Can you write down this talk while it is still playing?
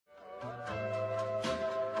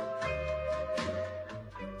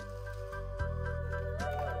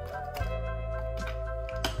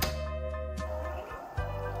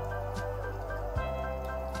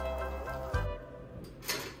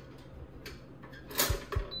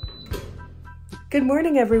Good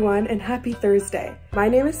morning everyone and happy Thursday. My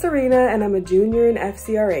name is Sarina and I'm a junior in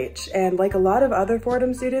FCRH, and like a lot of other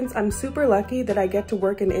Fordham students, I'm super lucky that I get to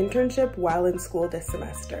work an internship while in school this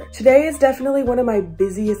semester. Today is definitely one of my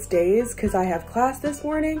busiest days because I have class this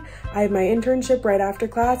morning, I have my internship right after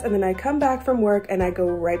class, and then I come back from work and I go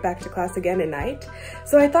right back to class again at night.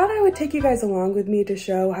 So I thought I would take you guys along with me to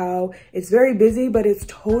show how it's very busy, but it's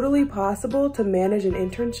totally possible to manage an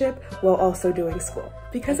internship while also doing school.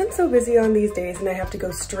 Because I'm so busy on these days and I have to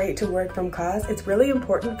go straight to work from class, it's really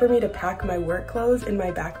important for me to pack my work clothes in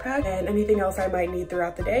my backpack and anything else I might need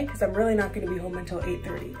throughout the day because I'm really not going to be home until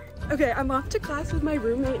 8:30. Okay, I'm off to class with my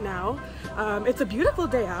roommate now. It's a beautiful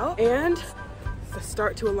day out and it's the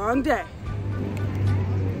start to a long day.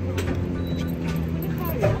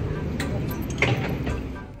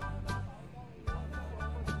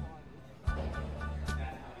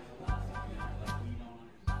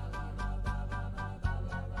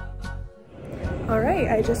 Alright,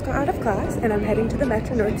 I just got out of class and I'm heading to the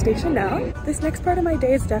Metro North station now. This next part of my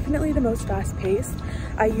day is definitely the most fast-paced.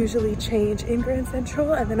 I usually change in Grand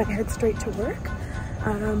Central and then I head straight to work.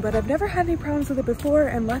 But I've never had any problems with it before,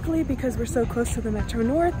 and luckily because we're so close to the Metro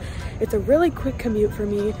North, it's a really quick commute for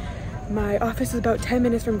me. My office is about 10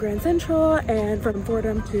 minutes from Grand Central, and from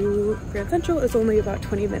Fordham to Grand Central is only about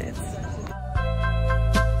 20 minutes.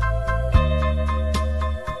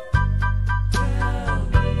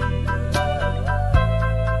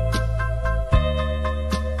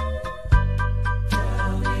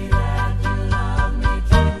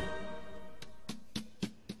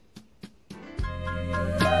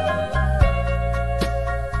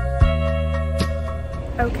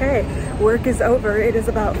 Okay, work is over. It is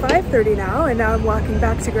about 5:30 now, and now I'm walking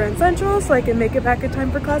back to Grand Central so I can make it back in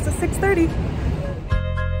time for class at 6:30.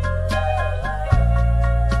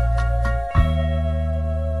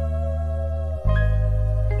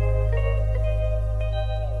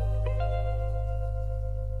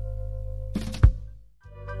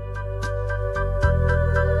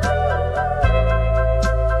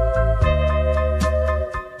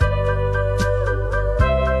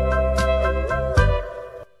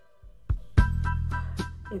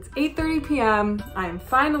 It's 8:30 p.m. I'm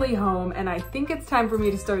finally home and I think it's time for me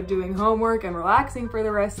to start doing homework and relaxing for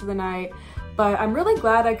the rest of the night. But I'm really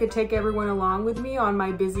glad I could take everyone along with me on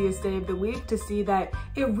my busiest day of the week to see that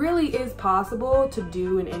it really is possible to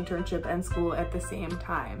do an internship and school at the same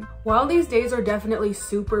time. While these days are definitely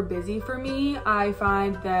super busy for me, I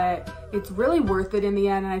find that it's really worth it in the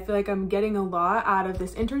end, and I feel like I'm getting a lot out of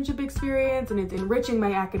this internship experience and it's enriching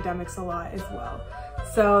my academics a lot as well.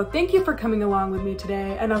 So thank you for coming along with me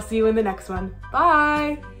today, and I'll see you in the next one.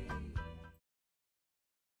 Bye!